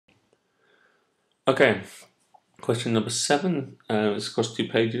Okay, question number 7. It's across 2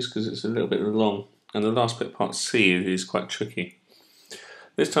 pages because it's a little bit long, and the last bit, part C, is quite tricky.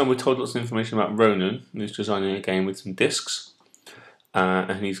 This time we're told lots of information about Ronan, who's designing a game with some discs,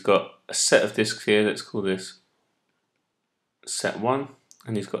 and he's got a set of discs here. Let's call this set 1,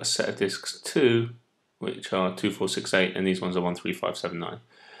 and he's got a set of discs 2, which are 2, 4, 6, 8, and these ones are 1, 3, 5, 7, 9.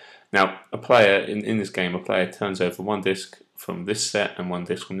 Now, a player in this game, a player turns over one disc from this set and one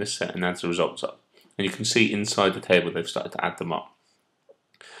disc from this set and adds the results up. And you can see inside the table they've started to add them up.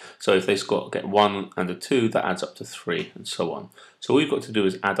 So if they get 1 and a 2, that adds up to 3, and so on. So all you've got to do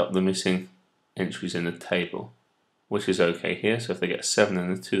is add up the missing entries in the table, which is okay here. So if they get a 7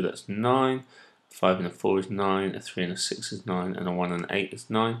 and a 2, that's 9. 5 and a 4 is 9. A 3 and a 6 is 9. And a 1 and an 8 is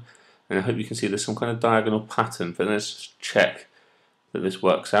 9. And I hope you can see there's some kind of diagonal pattern, but let's just check that this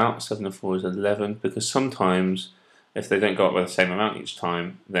works out. 7 and 4 is 11, because sometimes if they don't go up by the same amount each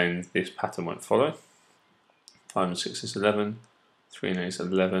time, then this pattern won't follow. 5 and 6 is 11, 3 and 8 is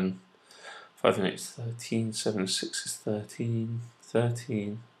 11, 5 and 8 is 13, 7 and 6 is 13,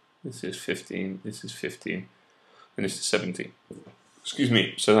 13, this is 15, this is 15, and this is 17. Excuse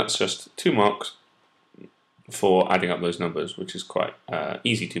me, so that's just 2 marks for adding up those numbers, which is quite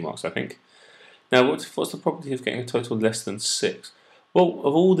easy 2 marks, I think. Now, what's the probability of getting a total less than 6? Well,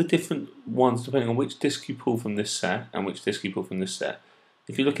 of all the different ones, depending on which disc you pull from this set and which disc you pull from this set,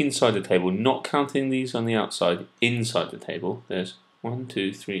 if you look inside the table, not counting these on the outside, inside the table, there's 1,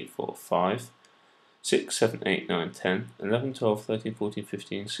 2, 3, 4, 5, 6, 7, 8, 9, 10, 11, 12, 13, 14,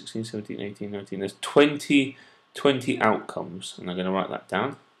 15, 16, 17, 18, 19. There's 20 outcomes, and I'm going to write that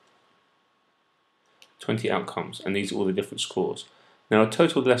down. 20 outcomes, and these are all the different scores. Now, a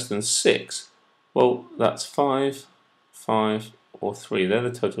total less than 6, well, that's 5, 5, or 3. They're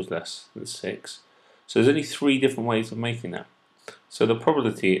the totals less than 6. So there's only 3 different ways of making that. So the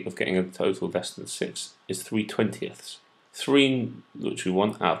probability of getting a total less than 6 is 3/20ths. 3 literally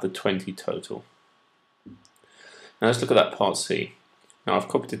 1 out of the 20 total. Now let's look at that part C. Now I've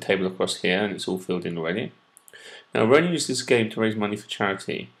copied the table across here and it's all filled in already. Now Ronan uses this game to raise money for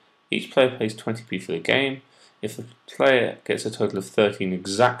charity. Each player pays 20p for the game. If the player gets a total of 13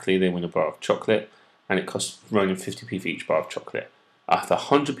 exactly, they win a bar of chocolate, and it costs Ronan 50p for each bar of chocolate. After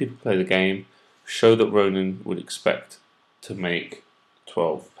 100 people play the game, show that Ronan would expect to make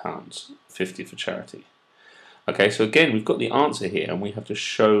 £12.50 for charity. Okay, so again, we've got the answer here, and we have to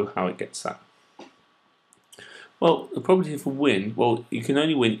show how it gets that. Well, the probability of a win, well, you can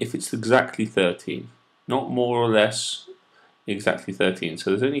only win if it's exactly 13, not more or less exactly 13.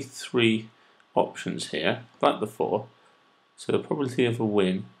 So there's only 3 options here, like before. So the probability of a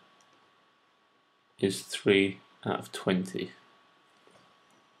win is 3 out of 20.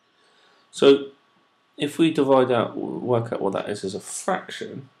 So if we work out what that is as a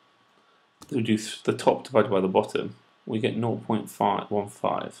fraction, we do the top divided by the bottom, we get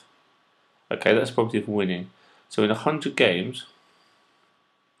 0.15. Okay, that's the probability of winning. So in 100 games,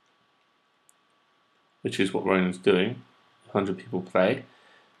 which is what Ronan's doing, 100 people play,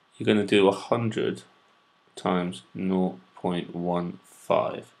 you're going to do 100 times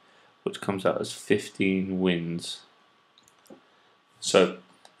 0.15, which comes out as 15 wins. So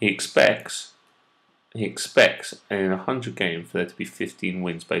he expects in 100 games for there to be 15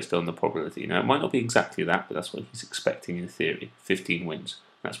 wins based on the probability. Now it might not be exactly that, but that's what he's expecting in theory. 15 wins.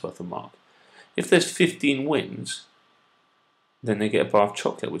 That's worth a mark. If there's 15 wins, then they get a bar of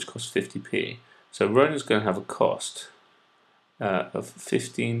chocolate which costs 50p. So Ronan's going to have a cost of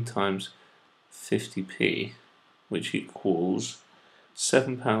 15 times 50p, which equals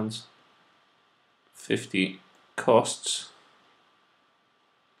 £7.50 costs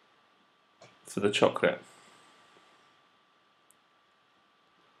for the chocolate.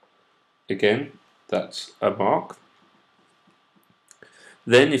 Again, that's a mark.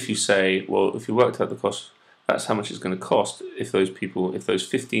 Then if you say, well, if you worked out the cost, that's how much it's going to cost. If those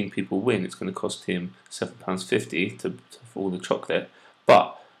 15 people win, it's going to cost him £7.50 for all the chocolate.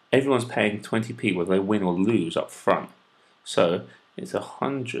 But everyone's paying 20p whether they win or lose up front. So it's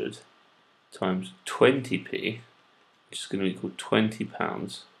 100 times 20p, which is going to equal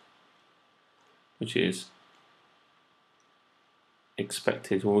 £20, which is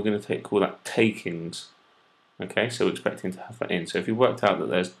expected. Well, we're going to call that takings. Okay, so we're expecting to have that in. So if you worked out that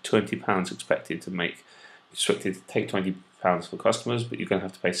there's £20 expected to take £20 for customers, but you're going to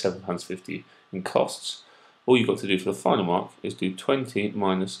have to pay £7.50 in costs, all you've got to do for the final mark is do 20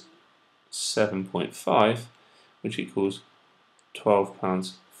 minus 7.5, which equals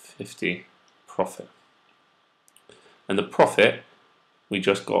 £12.50 profit. And the profit we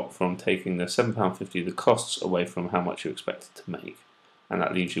just got from taking the £7.50, the costs, away from how much you expected to make. and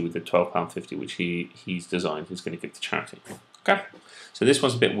that leaves you with the £12.50 which he's designed, he's going to give to charity. Okay, so this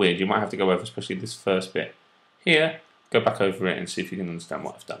one's a bit weird, you might have to go over especially this first bit here, go back over it and see if you can understand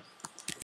what I've done.